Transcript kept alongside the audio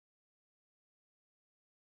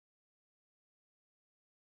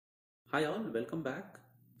Hi all, welcome back.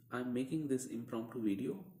 I'm making this impromptu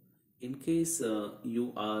video. In case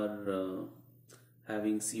you are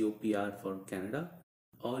having COPR for Canada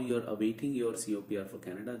or you're awaiting your COPR for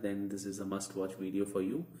Canada, then this is a must-watch video for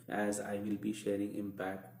you, as I will be sharing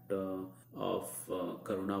impact of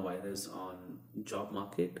coronavirus on job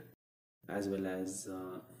market as well as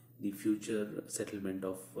the future settlement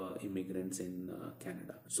of immigrants in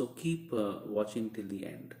Canada. So keep watching till the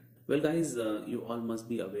end. Well, guys, you all must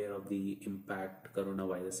be aware of the impact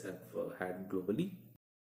coronavirus have had globally.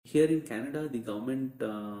 Here in Canada, the government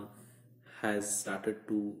has started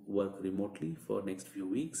to work remotely for next few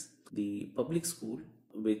weeks. The public school,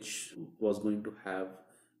 which was going to have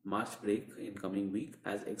March break in coming week,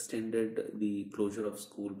 has extended the closure of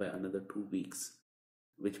school by another 2 weeks,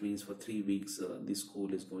 which means for 3 weeks the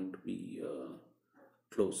school is going to be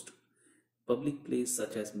closed. Public places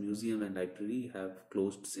such as museum and library have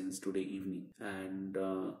closed since today evening, and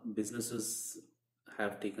businesses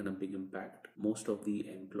have taken a big impact. Most of the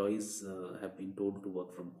employees have been told to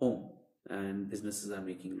work from home, and businesses are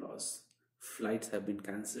making loss. Flights have been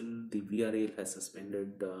cancelled. The VRAL has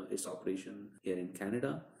suspended its operation here in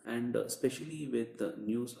Canada, and especially with the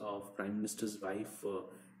news of Prime Minister's wife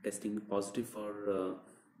testing positive for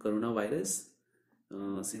coronavirus.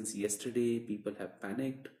 Since yesterday, people have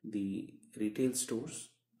panicked. The retail stores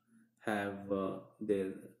have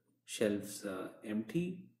their shelves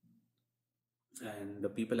empty, and the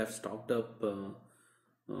people have stocked up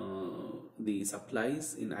the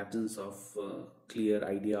supplies in absence of clear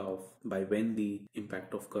idea of by when the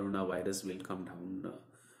impact of coronavirus will come down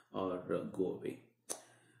or go away.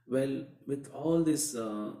 Well, with all this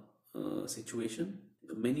situation,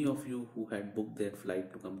 many of you who had booked their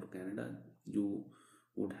flight to come to Canada, you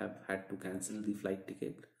would have had to cancel the flight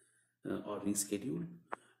ticket or reschedule.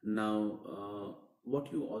 Now,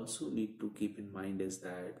 what you also need to keep in mind is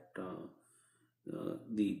that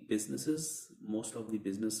the businesses, most of the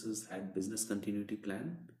businesses had business continuity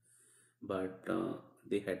plan, but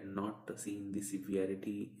they had not seen the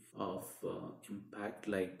severity of impact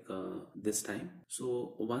like this time.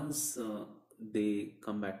 So once they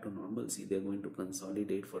come back to normalcy, they're going to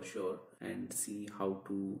consolidate for sure and see how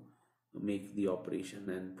to make the operation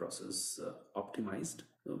and process optimized,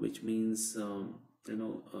 which means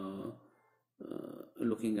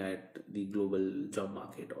looking at the global job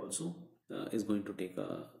market also is going to take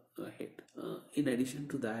a hit. In addition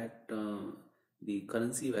to that, the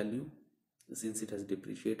currency value, since it has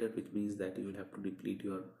depreciated, which means that you will have to deplete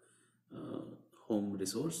your home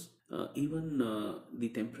resource. Even the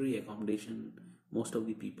temporary accommodation, most of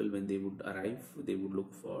the people, when they would arrive, they would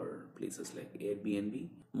look for places like Airbnb.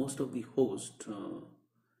 Most of the hosts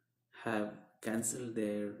have cancelled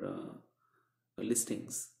their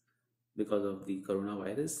listings because of the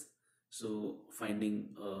coronavirus. So finding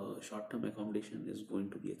short-term accommodation is going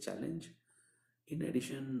to be a challenge. In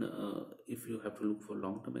addition, if you have to look for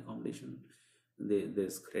long-term accommodation,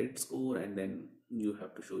 there's credit score, and then you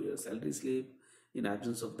have to show your salary slip. In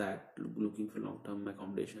absence of that, looking for long-term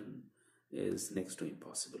accommodation is next to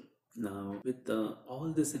impossible. Now, with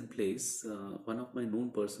all this in place, one of my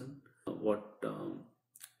known person, what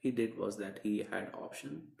he did was that he had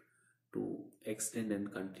option to extend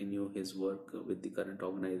and continue his work with the current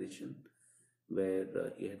organization where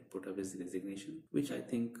he had put up his resignation, which I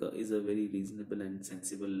think is a very reasonable and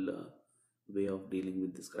sensible way of dealing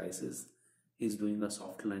with this crisis. He's doing a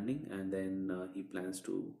soft landing, and then he plans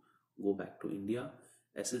to go back to India,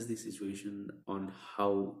 assess the situation on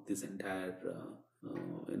how this entire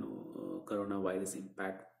coronavirus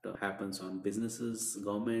impact happens on businesses,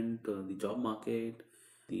 government, the job market,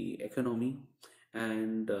 the economy.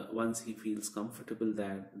 And once he feels comfortable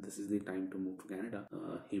that this is the time to move to Canada,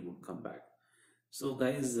 he would come back. So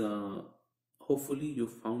guys, hopefully you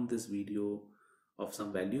found this video of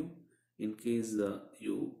some value. In case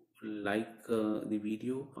you like the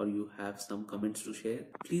video or you have some comments to share,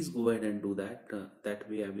 please go ahead and do that. That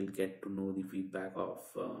way I will get to know the feedback of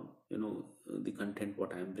the content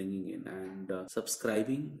what I am bringing in, and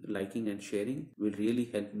subscribing, liking and sharing will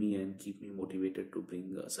really help me and keep me motivated to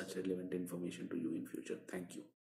bring such relevant information to you in future. Thank you.